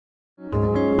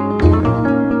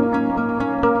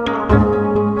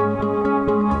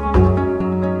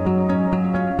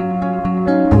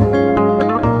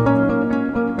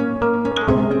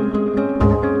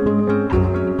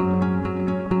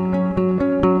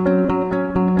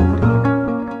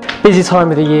busy time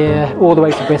of the year, all the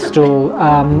way to Bristol,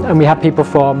 and we have people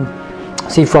from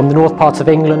the north parts of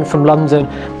England, from London,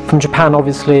 from Japan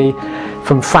obviously,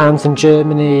 from France and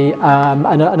Germany,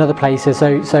 and other places.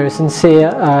 So a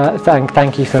sincere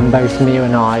thank you from both Mia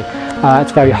and I.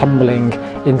 It's very humbling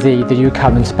indeed that you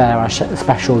come and spare our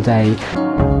special day.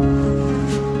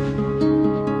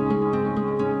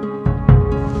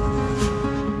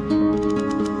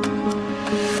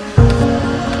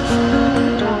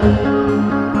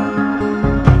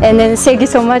 And then thank you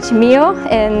so much, Mia,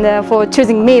 and for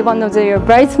choosing me one of your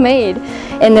bridesmaids,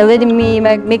 and letting me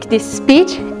make this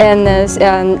speech, and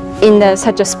in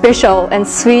such a special and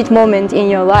sweet moment in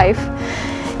your life.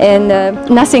 And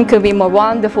nothing could be more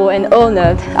wonderful and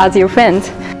honored as your friend.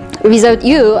 Without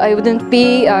you, I wouldn't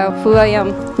be who I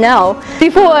am now.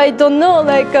 Before, I don't know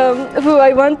who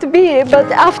I want to be, but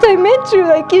after I met you,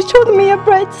 you showed me a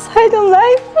bright side of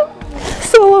life.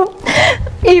 So,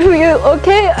 if you're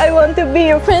okay, I want to be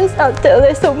your friend until the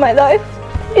rest of my life.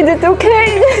 Is it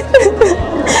okay?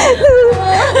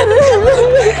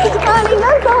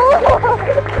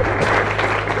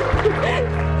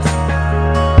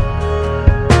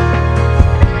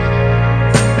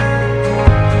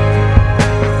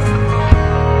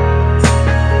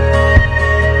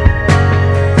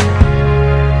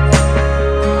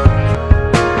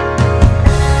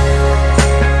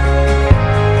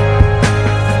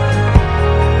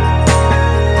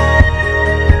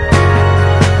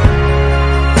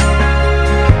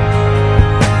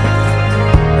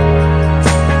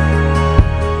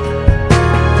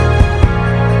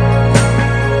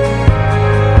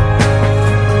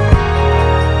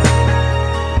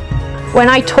 When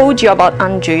I told you about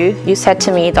Andrew, you said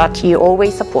to me that you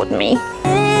always support me.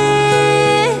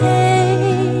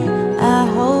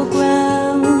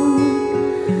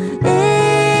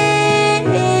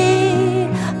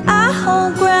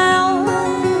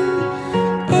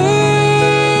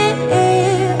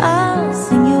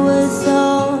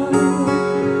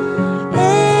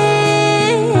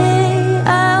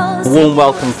 A warm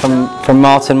welcome from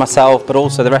Martin, myself, but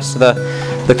also the rest of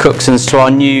the Cooksons to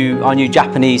our new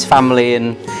Japanese family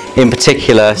in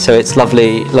particular. So it's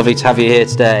lovely to have you here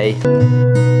today.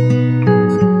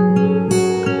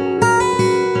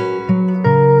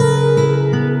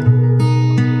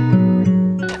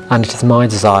 And it is my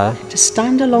desire to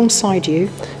stand alongside you.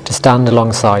 To stand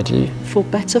alongside you. For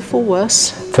better, for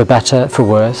worse. For better, for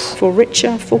worse. For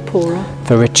richer, for poorer.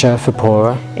 For richer, for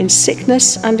poorer. In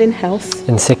sickness and in health.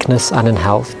 In sickness and in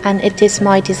health. And it is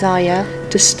my desire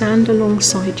to stand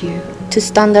alongside you. To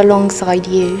stand alongside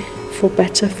you. For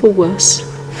better, for worse.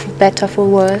 For better, for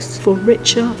worse. For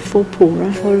richer, for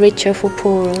poorer. For richer, for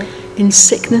poorer. In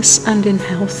sickness and in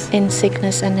health. In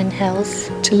sickness and in health.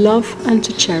 To love and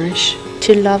to cherish.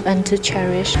 To love and to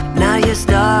cherish. Now you're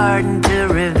starting to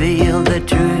reveal the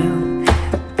truth.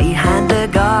 Behind the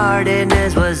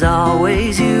gardeners was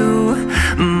always you.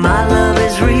 My love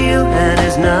is real and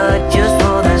it's not just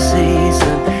for the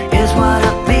season. It's what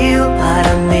I feel, I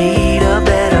don't need a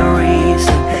better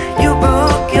reason. You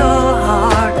broke your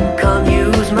heart and come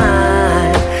use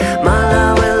mine. My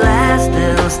love will last,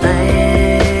 it'll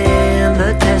stand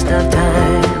the test of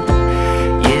time.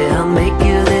 Yeah, I'll make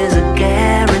you, there's a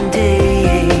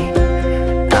guarantee.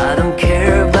 I don't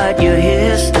care about your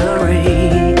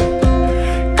history.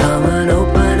 Come and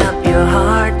open up your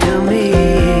heart to me,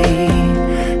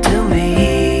 to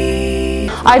me.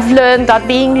 I've learned that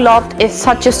being loved is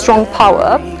such a strong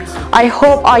power. I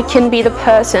hope I can be the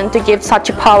person to give such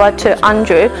a power to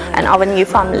Andrew and our new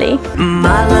family.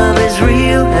 My love is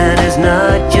real and it's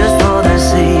not just for the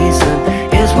season.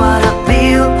 It's what I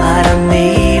feel, I don't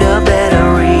need a better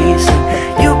reason.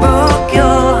 You broke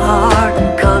your heart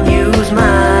and come use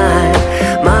mine.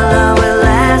 My love will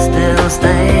last, it'll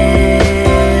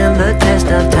stand the test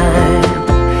of time.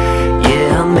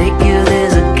 Yeah, I'll make you,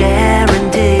 there's a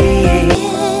guarantee.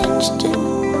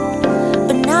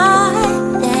 But not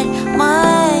that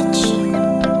much.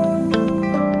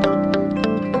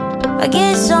 I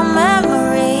guess some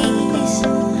memories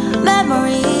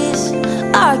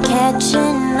are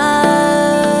catching up.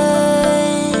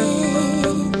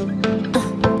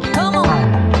 Come on.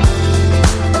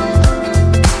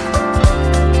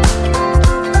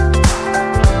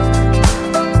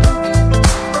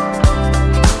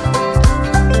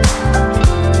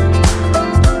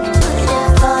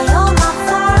 Therefore you're my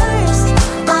first,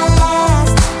 my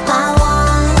last, my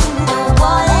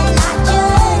wonderwall, and I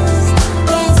just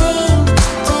can't seem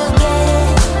to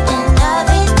get enough.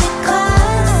 It's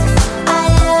because I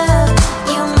love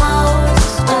you more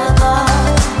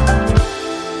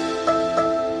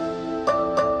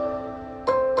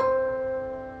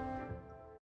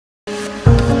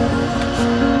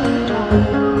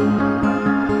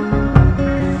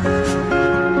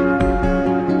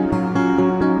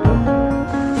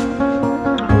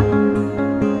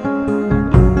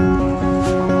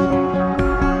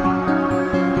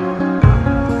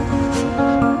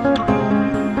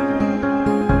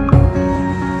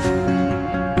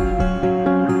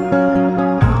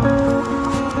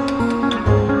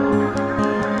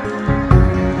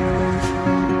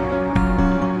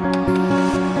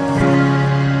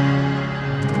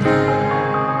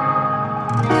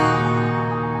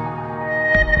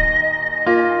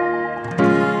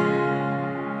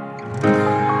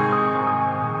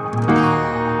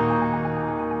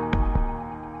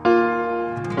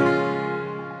Bye.